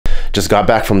Just got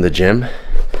back from the gym,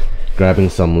 grabbing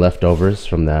some leftovers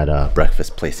from that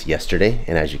breakfast place yesterday,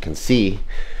 and as you can see,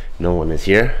 no one is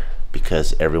here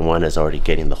because everyone is already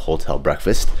getting the hotel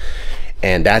breakfast.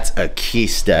 And that's a key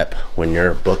step when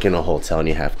you're booking a hotel and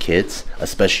you have kids,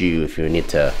 especially if you need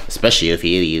to, especially if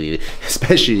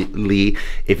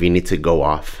you need to go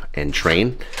off and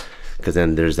train, because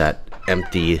then there's that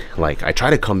empty, like, I try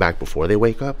to come back before they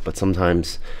wake up, but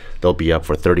sometimes they'll be up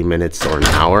for 30 minutes or an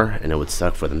hour and it would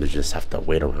suck for them to just have to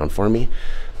wait around for me.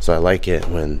 So I like it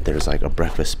when there's like a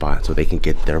breakfast spot so they can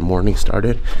get their morning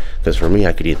started. Because for me,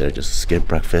 I could either just skip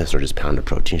breakfast or just pound a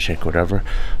protein shake or whatever.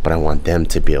 But I want them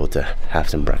to be able to have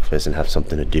some breakfast and have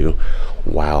something to do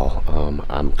while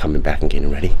I'm coming back and getting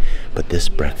ready. But this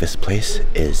breakfast place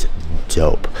is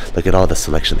dope. Look at all the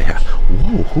selection they have.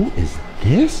 Whoa, who is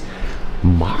this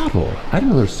model? I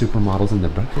didn't know there's supermodels in the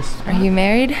breakfast spot. Are you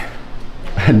married?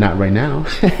 Not right now.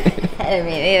 Me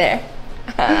neither.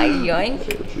 Yoink.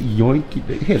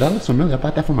 Yoink. Hey, that looks familiar. I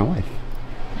bought that for my wife.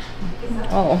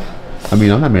 Oh. I mean,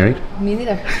 I'm not married. Me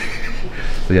neither.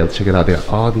 So yeah, let's check it out. They got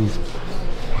all these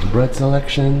bread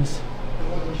selections.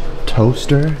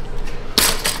 Toaster.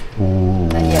 Ooh,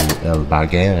 El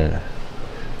Baguette.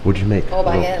 What'd you make? Oh,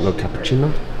 baguette. Little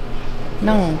cappuccino?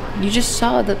 No, you just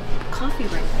saw the coffee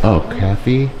right there. Oh,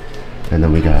 coffee. And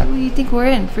then we got... What do you think we're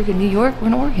in? Freaking New York? We're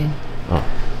in Oregon.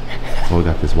 Oh. Oh, we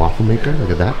got this waffle maker. Look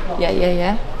at that.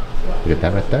 Yeah. Look at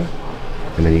that right there.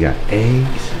 And then you got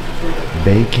eggs,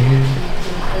 bacon.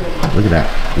 Look at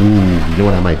that. Ooh, you know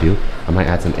what I might do? I might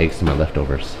add some eggs to my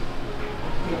leftovers.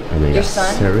 And then you got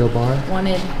cereal bar.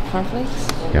 Wanted cornflakes.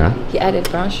 Yeah. He added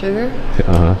brown sugar.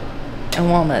 And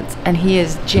walnuts. And he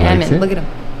is jamming. Look at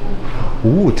him.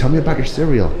 Ooh, tell me about your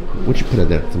cereal. What'd you put in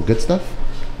there? Some good stuff?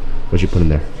 What'd you put in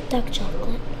there? Dark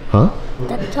chocolate. Huh?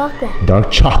 Dark chocolate.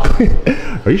 Dark chocolate.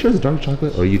 Are you sure it's dark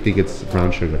chocolate or you think it's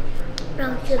brown sugar?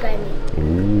 Brown sugar, I mean.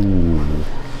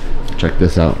 Ooh. Check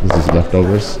this out. This is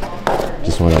leftovers.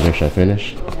 Just wanted to make sure I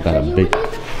finish. Got a big...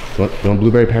 You want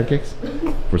blueberry pancakes?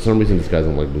 For some reason, this guy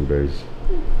doesn't like blueberries.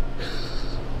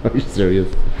 Are you serious?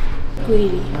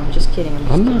 Greedy. No, I'm just kidding.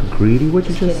 I'm not greedy.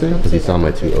 What'd you just say? Because he saw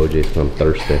my 2 OJs, so I'm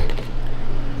thirsty.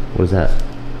 What is that?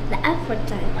 The F word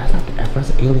sign. That's not the F, that's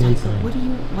the alien sign.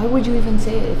 Why would you even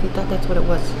say it if you thought that's what it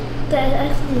was?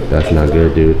 That's not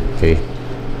good, dude. Okay.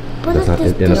 That's not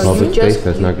in a public space.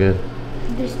 That's not good.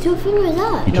 There's 2 fingers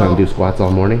up. You trying to do squats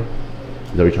all morning?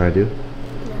 Is that what you're trying to do?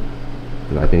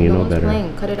 No. I think you know better.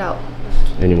 Playing. Cut it out.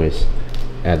 Anyways,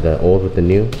 add the old with the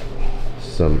new.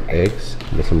 Some eggs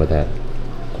with some of that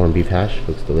corned beef hash.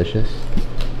 Looks delicious.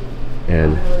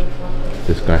 And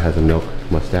this guy has a milk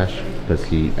mustache because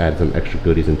he adds some extra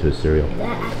goodies into his cereal.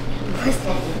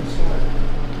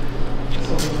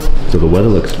 So the weather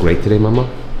looks great today, Mama.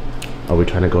 Are we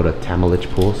trying to go to Tamalich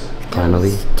pools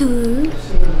finally?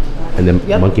 And then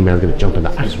Monkey Man's gonna jump in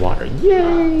the ice water.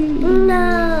 Yay!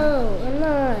 No.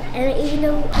 And you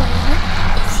know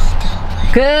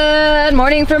Good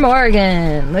morning from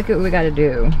Oregon. Look at what we gotta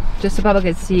do. Just so people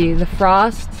can see, the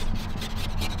frost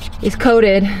is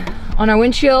coated on our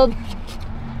windshield,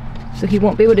 so he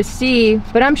won't be able to see.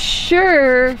 But I'm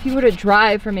sure if he were to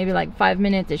drive for maybe like 5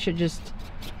 minutes, it should just,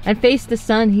 and face the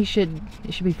sun, it should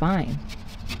be fine.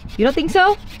 You don't think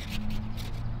so? Are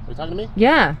you talking to me?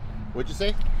 Yeah. What'd you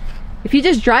say? If you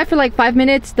just drive for like 5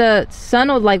 minutes, the sun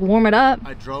will like warm it up.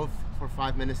 I drove for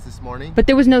 5 minutes this morning. But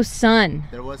there was no sun.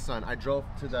 There was sun. I drove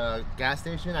to the gas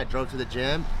station. I drove to the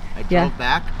gym. I drove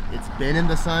back. It's been in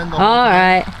the sun the whole time. All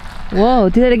right. Whoa,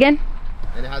 do that again.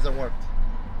 And it hasn't worked.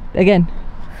 Again.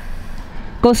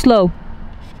 Go slow.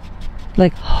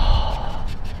 Like.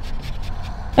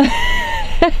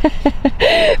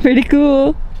 Pretty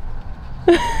cool.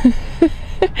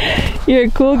 You're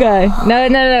a cool guy.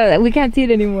 No, we can't see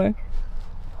it anymore.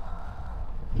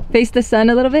 Face the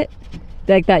sun a little bit.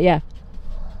 Like that, yeah.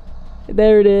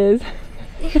 There it is.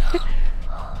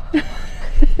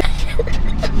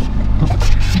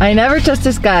 I never trust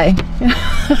this guy.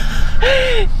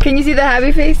 Can you see the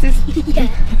happy face? Yeah.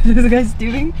 This guy's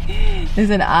doing? There's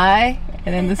an eye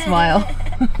and then the smile.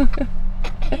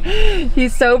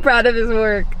 He's so proud of his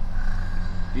work.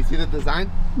 You see the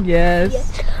design?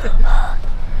 Yes.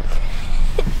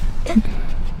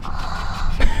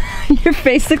 Your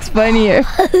face looks funnier.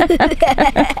 Can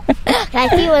I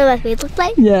see what my face looks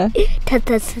like? Yeah.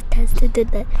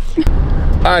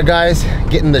 Alright guys,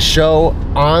 getting the show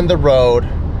on the road.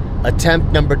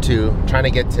 Attempt number 2, trying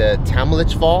to get to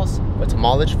Tamalich Falls.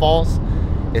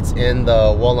 It's in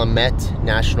the Willamette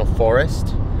National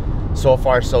Forest. So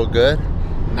far so good.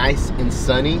 Nice and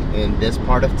sunny in this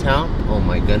part of town. Oh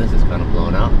my goodness, it's kind of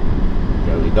blown out.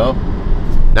 There we go.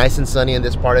 Nice and sunny in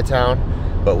this part of town.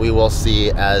 but we will see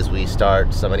as we start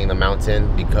summiting the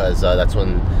mountain, because that's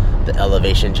when the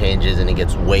elevation changes and it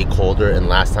gets way colder. And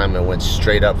last time it went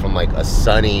straight up from like a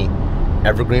sunny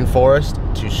evergreen forest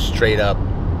to straight up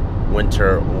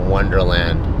winter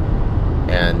wonderland.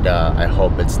 And I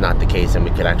hope it's not the case and we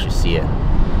could actually see it.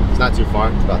 It's not too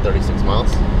far, it's about 36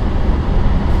 miles.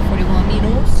 41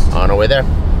 minutes. On our way there.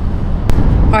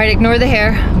 All right, ignore the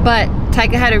hair, but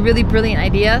Taika had a really brilliant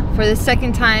idea for the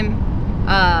second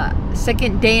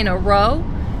day in a row.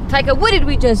 Taika, what did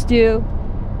we just do?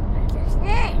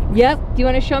 Yep, do you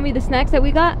want to show me the snacks that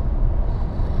we got?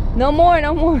 No more,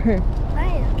 no more.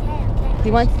 Okay.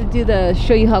 He wants to do the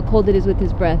show you how cold it is with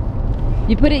his breath.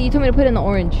 You told me to put it in the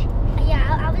orange.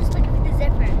 Yeah, I was looking for the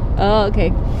zipper. Oh, okay.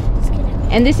 Just kidding.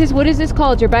 And this is, what is this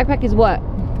called? Your backpack is what? A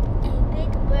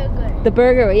big burger. The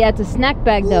burger, yeah, it's a snack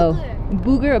bag though.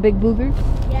 Booger, a big booger.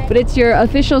 Yeah, But it's your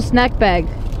official snack bag.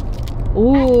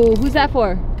 Ooh, who's that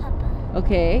for? Papa.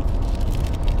 Okay.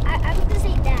 I'm gonna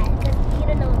say Dad because he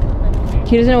don't know what Papa means.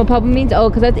 He doesn't know what Papa means? Oh,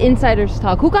 because that's insider's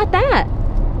talk. Who got that?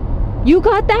 You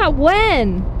got that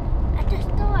when? At the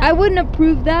store. I wouldn't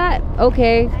approve that.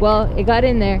 Okay, well, it got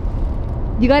in there.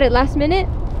 You got it last minute?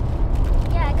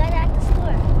 Yeah, I got it at the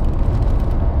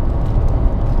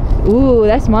store. Ooh,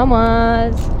 that's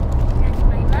Mama's. That's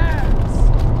my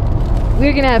mom's.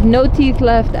 We're gonna have no teeth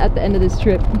left at the end of this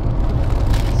trip.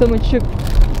 So much trip.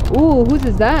 Ooh, whose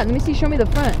is that? Let me see, show me the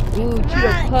front. Ooh,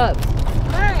 Cheeto Mine. Pups.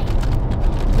 Mine.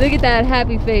 Look at that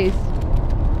happy face.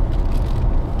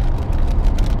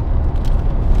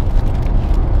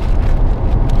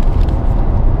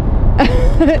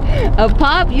 A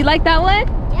pop? You like that one?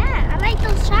 Yeah, I like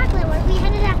those chocolate when we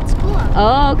had it at school.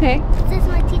 Oh, okay. It says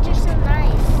my teacher's so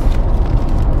nice.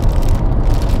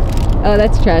 Oh,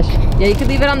 that's trash. Yeah, you could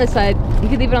leave it on the side. You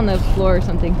could leave it on the floor or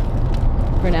something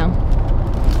for now.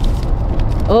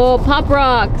 Oh, Pop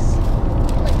Rocks.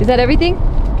 Is that everything?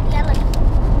 Yeah,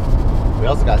 look. We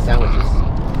also got sandwiches.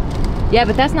 Yeah,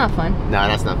 but that's not fun. No,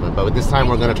 that's not fun. But this time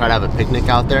we're gonna try to have a picnic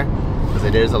out there, because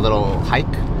it is a little hike.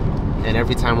 And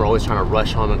every time we're always trying to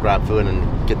rush home and grab food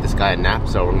and get this guy a nap.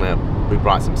 So we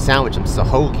brought some sandwich, some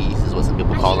sahogies is what some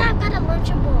people call I them. got a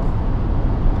Lunchable.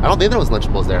 I don't think there was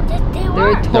Lunchables there. They There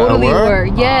were. totally There were?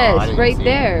 were. Yes, Oh, I didn't right see.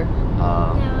 there.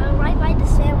 Yeah, right by the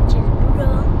sandwiches, bro.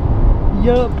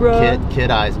 Yeah, bro. Kid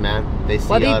eyes, man. They see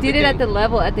Well, they did it at everything. the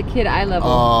level, at the kid eye level.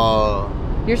 Oh.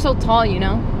 You're so tall, you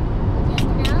know. You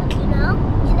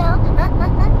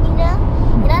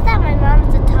know that my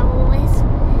mom's the tallest.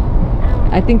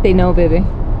 I think they know, baby.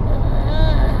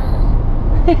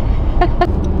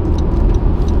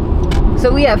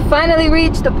 So we have finally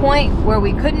reached the point where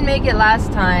we couldn't make it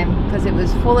last time because it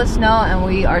was full of snow, and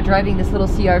we are driving this little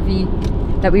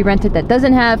CRV that we rented that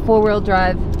doesn't have four-wheel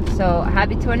drive. So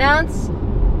happy to announce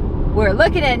we're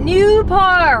looking at new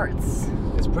parts.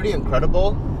 It's pretty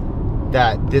incredible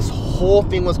that this whole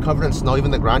thing was covered in snow, even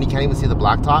the ground, you can't even see the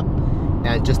blacktop.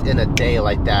 And just in a day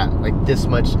like that, like this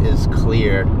much is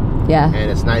cleared. Yeah. And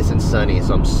it's nice and sunny,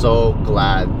 so I'm so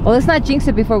glad. Well, let's not jinx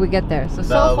it before we get there. So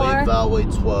far,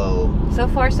 so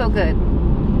far so good.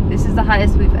 This is the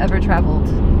highest we've ever traveled.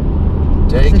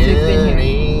 Take since we've been it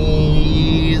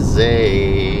here.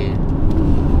 easy.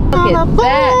 Look at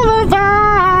that.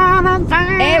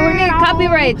 Hey, we're getting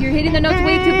copyright. You're hitting the notes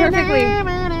way too perfectly.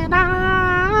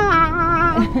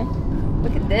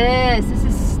 Look at this. This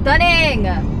is stunning.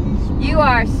 You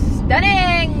are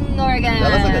stunning, Oregon.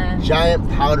 That looks like a giant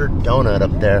powdered donut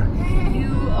up there.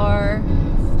 You are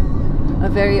a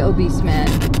very obese man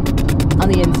on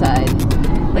the inside.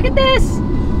 Look at this.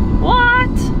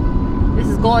 What? This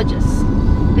is gorgeous.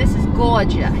 This is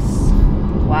gorgeous.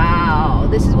 Wow.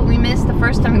 This is what we missed the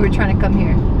first time we were trying to come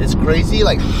here. It's crazy,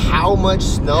 like how much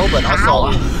snow, but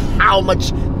also how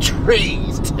much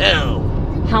trees too.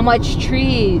 How much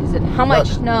trees and how much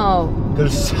snow.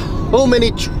 There's so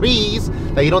many trees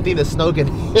that you don't think the snow can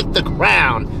hit the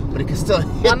ground, but it can still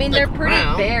hit I mean, they're pretty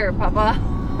bare, Papa.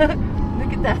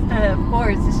 Look at that. Of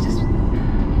course, it's just,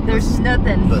 there's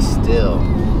nothing. But still.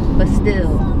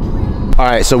 All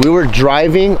right, so we were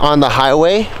driving on the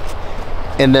highway,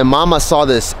 and then Mama saw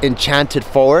this enchanted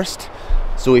forest.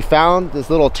 So we found this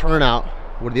little turnout.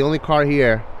 We're the only car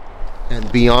here, and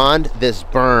beyond this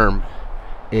berm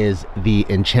is the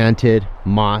enchanted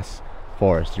moss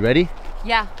forest. You ready?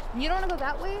 Yeah. You don't want to go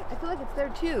that way? I feel like it's there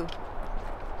too.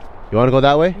 You want to go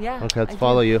that way? Yeah. Okay, let's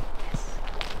follow you.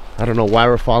 I don't know why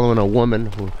we're following a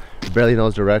woman who barely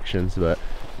knows directions, but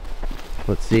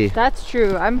let's see. That's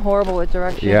true. I'm horrible with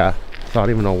directions. Yeah. I don't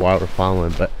even know why we're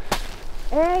following, but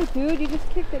Hey, dude, you just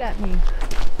kicked it at me.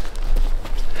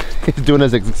 he's doing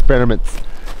his experiments.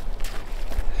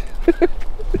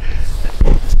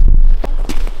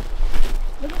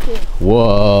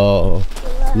 Whoa.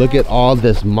 Look at all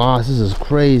this moss. This is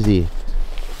crazy.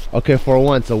 Okay, for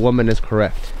once, a woman is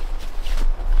correct.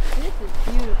 This is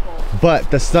beautiful.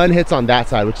 But the sun hits on that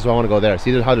side, which is why I want to go there.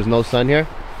 See how there's no sun here?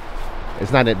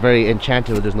 It's not very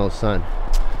enchanted when there's no sun.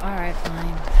 All right,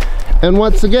 fine. And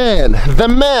once again, the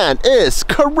man is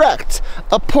correct.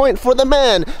 A point for the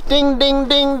man. Ding, ding,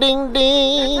 ding, ding,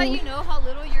 ding. That's how you know how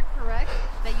little you're correct,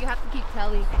 that you have to keep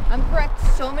tally. I'm correct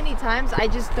so many times, I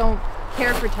just don't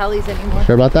care for tallies anymore.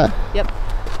 Sure about that? Yep.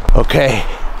 Okay,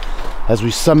 as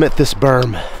we summit this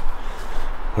berm,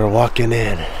 we're walking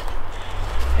in.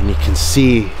 And you can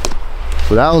see,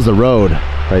 well, that was the road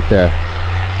right there.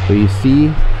 But you see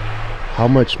how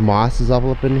much moss is all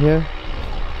up in here?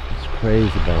 It's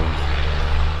crazy, bones.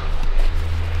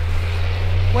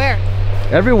 Where?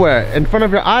 Everywhere, in front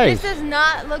of your eyes. This does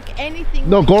not look anything.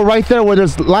 No, go right there where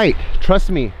there's light. Trust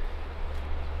me.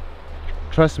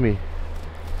 Trust me.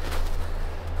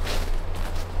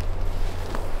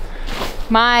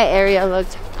 My area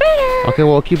looks better. Okay,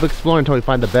 well, we'll keep exploring until we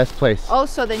find the best place. Oh,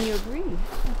 so then you agree.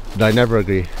 I never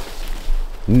agree.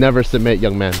 Never submit,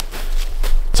 young man.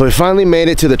 So we finally made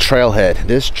it to the trailhead.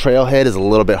 This trailhead is a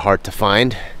little bit hard to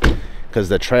find because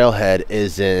the trailhead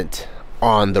isn't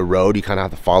on the road. You kind of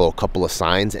have to follow a couple of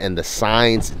signs, and the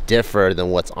signs differ than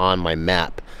what's on my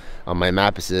map. On my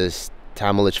map it says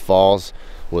Tamalich Falls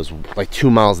was like 2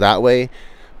 miles that way,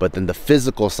 but then the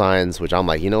physical signs, which I'm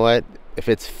like, you know what, if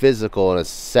it's physical and it's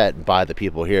set by the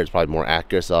people here, it's probably more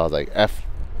accurate. So I was like, F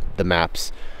the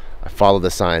maps. I followed the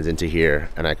signs into here,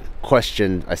 and I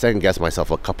second guessed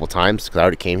myself a couple times because I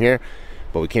already came here,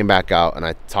 but we came back out and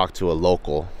I talked to a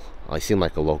local. I seemed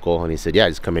like a local, and he said, yeah,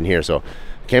 just come in here. So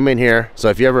came in here. So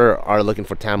if you ever are looking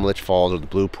for Tamalich Falls or the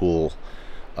Blue Pool,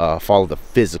 follow the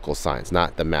physical signs,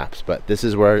 not the maps. But this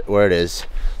is where it is.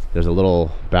 There's a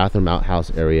little bathroom outhouse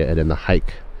area, and then the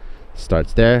hike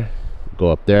starts there,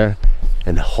 go up there,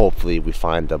 and hopefully we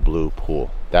find the Blue Pool.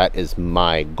 That is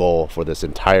my goal for this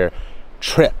entire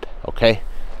trip. Okay,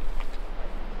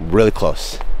 really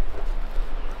close.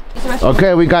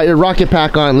 Okay, we got your rocket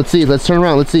pack on. Let's see, let's turn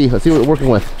around. Let's see what we're working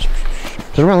with.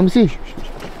 Turn around, let me see.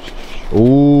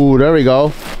 Ooh, there we go.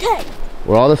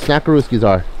 Where all the snackarooskies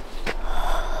are.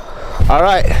 All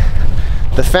right,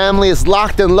 the family is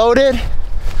locked and loaded.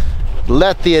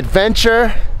 Let the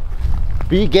adventure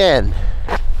begin.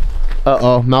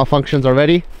 Uh-oh, malfunctions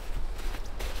already?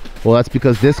 Well, that's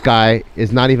because this guy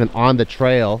is not even on the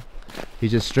trail.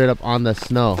 He's just straight up on the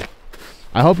snow.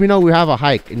 I hope you know we have a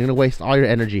hike and you're gonna waste all your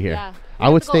energy here. Yeah, I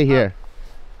would stay here.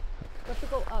 We have to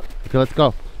go up. Okay, let's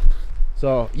go.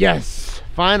 So, yes,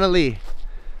 finally,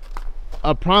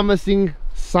 a promising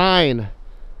sign.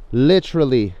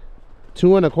 Literally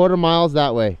 2¼ miles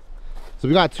that way. So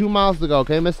we got 2 miles to go,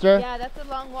 okay, mister? Yeah, that's a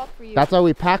long walk for you. That's why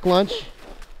we pack lunch,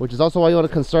 which is also why you want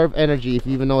to conserve energy, if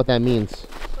you even know what that means.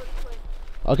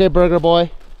 Okay, Burger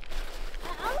Boy.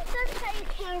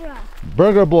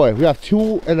 Burger Boy, we have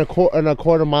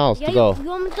 2¼ miles to go. You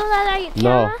want me to throw that at your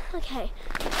camera? No. Okay.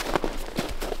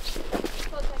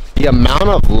 The amount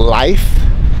of life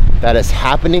that is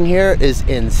happening here is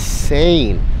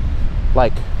insane.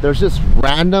 Like, there's just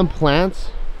random plants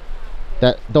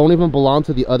that don't even belong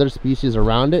to the other species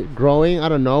around it growing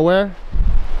out of nowhere.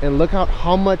 And look out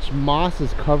how much moss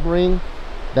is covering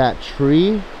that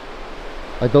tree.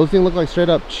 Like, those things look like straight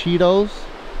up Cheetos.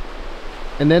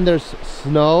 And then there's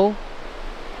snow.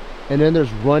 And then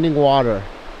there's running water.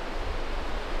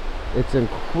 It's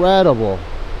incredible.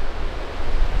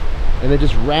 And they're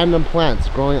just random plants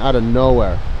growing out of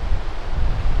nowhere.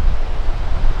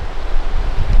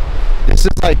 This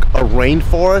is like a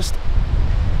rainforest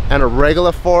and a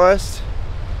regular forest.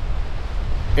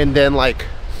 And then like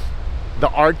the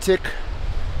Arctic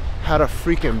had a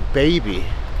freaking baby.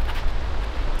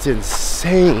 It's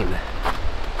insane.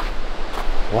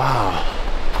 Wow.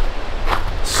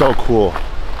 So cool.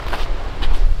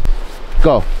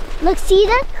 Go. Look, see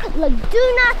that? Look,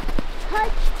 do not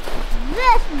touch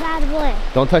this bad boy.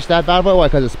 Don't touch that bad boy? Why?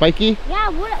 Because it's spiky? Yeah,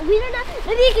 we don't know.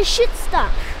 Maybe you can shoot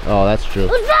stuff. Oh, that's true.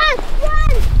 Let's run!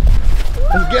 Run!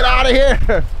 Let's get out of here!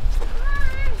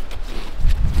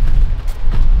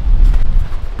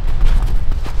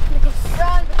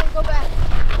 Run, but then go back.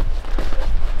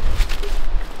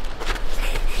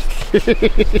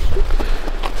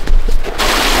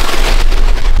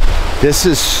 This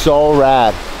is so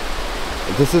rad.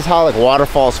 This is how like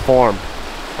waterfalls form.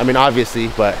 I mean, obviously,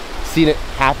 but seeing it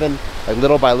happen like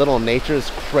little by little in nature is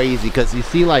crazy, because you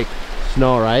see like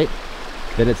snow, right?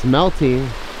 Then it's melting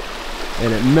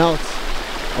and it melts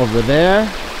over there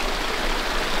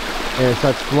and it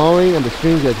starts flowing and the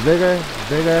stream gets bigger,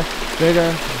 bigger,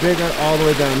 bigger, bigger all the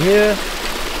way down here.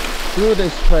 through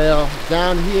this trail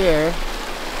down here,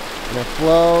 and it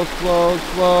flows, flows,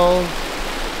 flows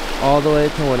all the way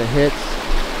to when it hits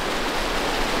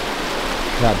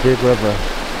that big river.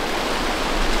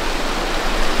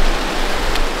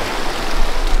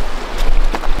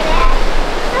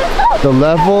 The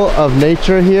level of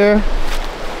nature here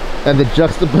and the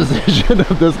juxtaposition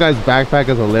of this guy's backpack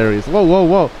is hilarious. Whoa, whoa,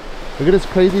 whoa. Look at this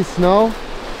crazy snow.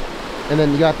 And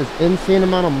then you got this insane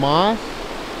amount of moss.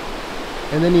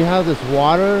 And then you have this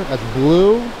water that's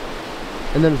blue.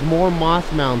 And then there's more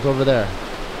moss mounds over there,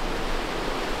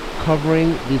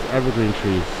 covering these evergreen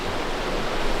trees.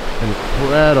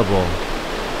 Incredible.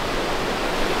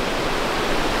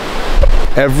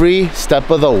 Every step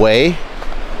of the way,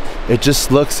 it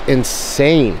just looks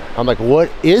insane. I'm like, what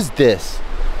is this?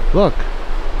 Look.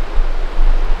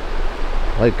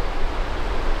 Like,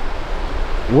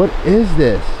 what is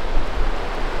this?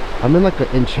 I'm in like an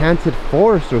enchanted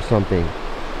forest or something.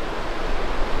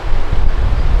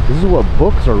 This is what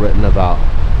books are written about.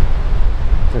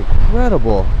 It's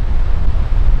incredible.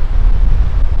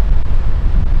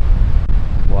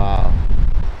 Wow.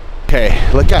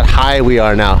 Okay, look how high we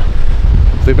are now.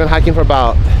 So we've been hiking for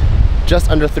about just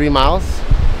under 3 miles.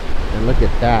 And look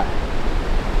at that.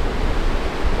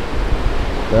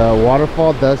 The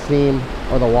waterfall does seem,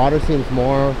 or the water seems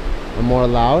more and more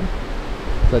loud.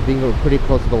 So I think we're pretty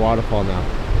close to the waterfall now.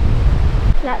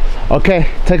 Okay,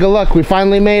 take a look. We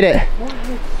finally made it.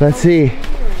 Let's see.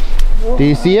 Do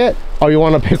you see it? Or you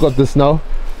want to pick up the snow?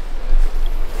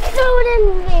 Throw it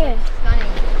in there.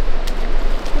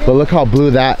 But look how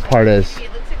blue that part is.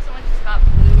 It looks like someone just got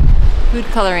blue food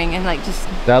coloring and like just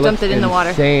dumped it in the water.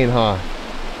 Insane, huh?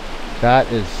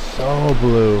 That is so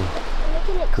blue. I'm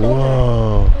making it colder.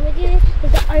 Whoa. I'm making it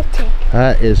like the Arctic.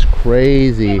 That is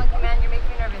crazy. Monkey man, you're making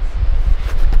me nervous.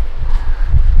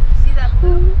 See that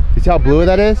blue? You see how blue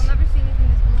that is? I'll never see anything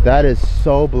this blue. That is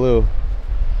so blue.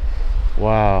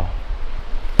 Wow.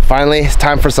 Finally, it's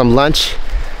time for some lunch.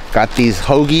 Got these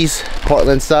hoagies,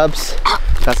 Portland subs.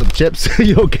 Got some chips.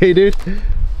 You okay, dude?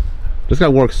 This guy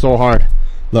works so hard.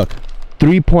 Look,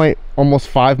 almost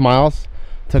 5 miles.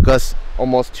 Took us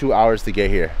almost 2 hours to get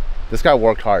here. This guy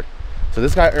worked hard. So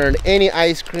this guy earned any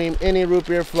ice cream, any root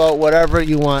beer float, whatever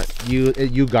you want. You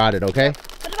got it, okay?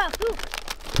 What about poop?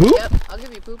 Poop? Yep, I'll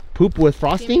give you poop. Poop with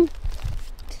frosting?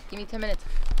 Give me 10 minutes.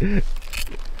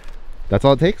 That's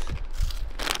all it takes?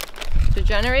 To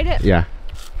generate it? Yeah.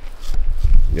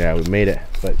 Yeah, we made it.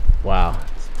 But wow,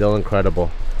 still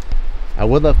incredible. I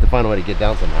would love to find a way to get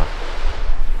down somehow.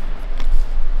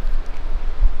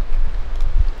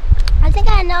 I think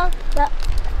I know the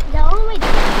only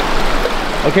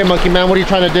way. Okay, monkey man, what are you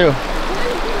trying to do? In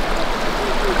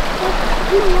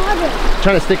the water.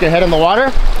 Trying to stick your head in the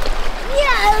water?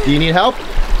 Yeah. Do you need help?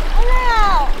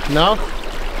 No. No?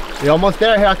 You're almost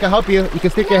there. Here, I can help you. You can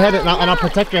stick your head in, and I'll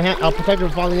protect your hand. I'll protect you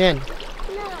from falling in. No.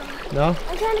 No?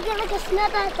 I'm trying to get like a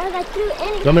snap that I threw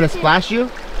in. You want me to splash you?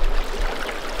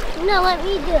 No, let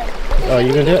me do it. Oh,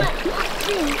 you gonna do it?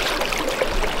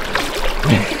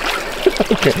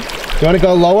 Okay. You want to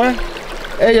go lower?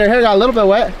 Hey, your hair got a little bit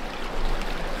wet.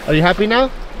 Are you happy now?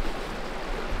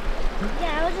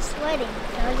 Yeah, I was just sweating.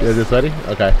 You're just sweaty?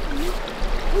 Okay. Let me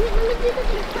do this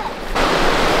in the clip.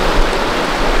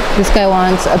 This guy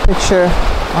wants a picture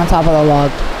on top of the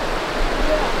log.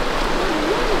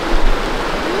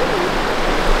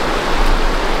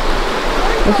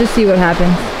 Let's just see what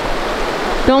happens.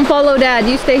 Don't follow Dad.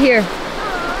 You stay here. But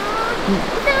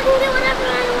then I can do whatever I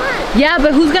want. Yeah,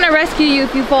 but who's gonna rescue you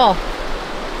if you fall?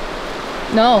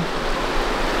 No.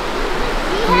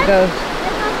 Here he goes.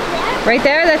 Right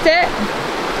there? That's it?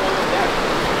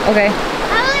 Okay. I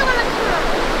really want to come.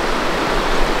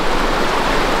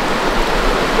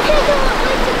 I can't go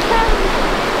way too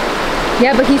carefully.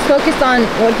 Yeah, but he's focused on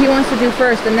what he wants to do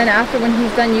first, and then after when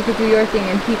he's done, you could do your thing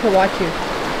and he could watch you.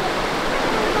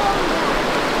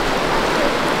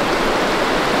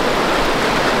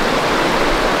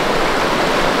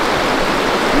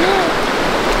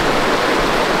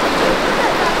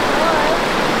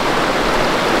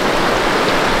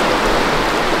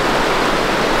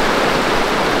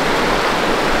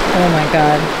 Oh my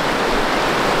God.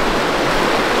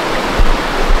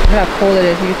 Look how cold it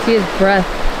is. You can see his breath.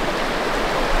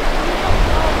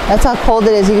 That's how cold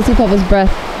it is. You can see Papa's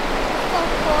breath.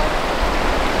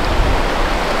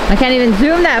 I can't even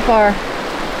zoom that far.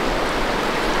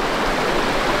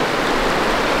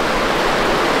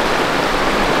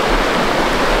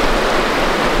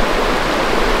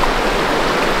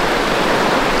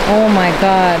 Oh my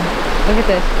God. Look at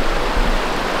this.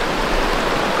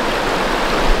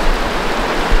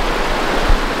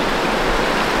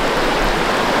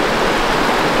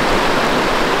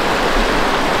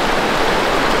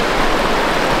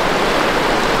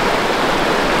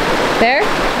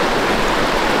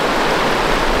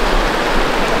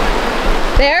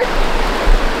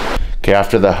 Okay,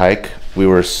 after the hike, we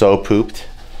were so pooped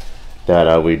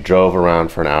that we drove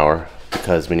around for an hour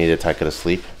because we needed Taika to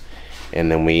sleep.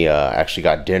 And then we actually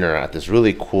got dinner at this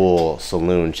really cool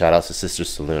saloon. Shout out to Sister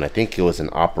Saloon. I think it was in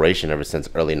operation ever since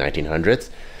early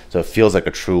 1900s. So it feels like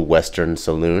a true Western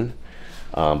saloon.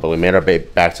 But we made our way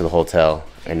back to the hotel.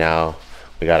 And now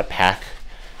we got to pack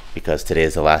because today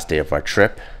is the last day of our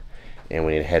trip. And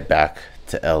we need to head back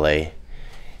to LA.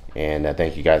 And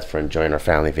thank you guys for enjoying our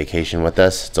family vacation with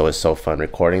us. It's always so fun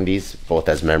recording these, both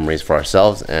as memories for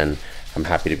ourselves, and I'm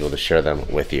happy to be able to share them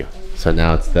with you. So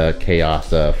now it's the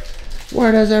chaos of,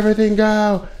 where does everything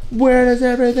go? Where does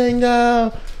everything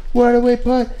go? Where do we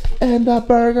put in the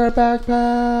burger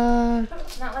backpack?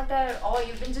 It's not like that at all.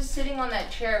 You've been just sitting on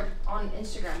that chair on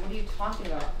Instagram. What are you talking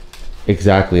about?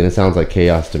 Exactly, and it sounds like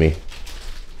chaos to me.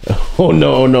 Oh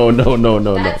no, no, no, no, no,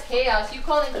 no. That's chaos. You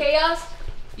calling chaos?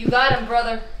 You got him,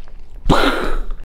 brother.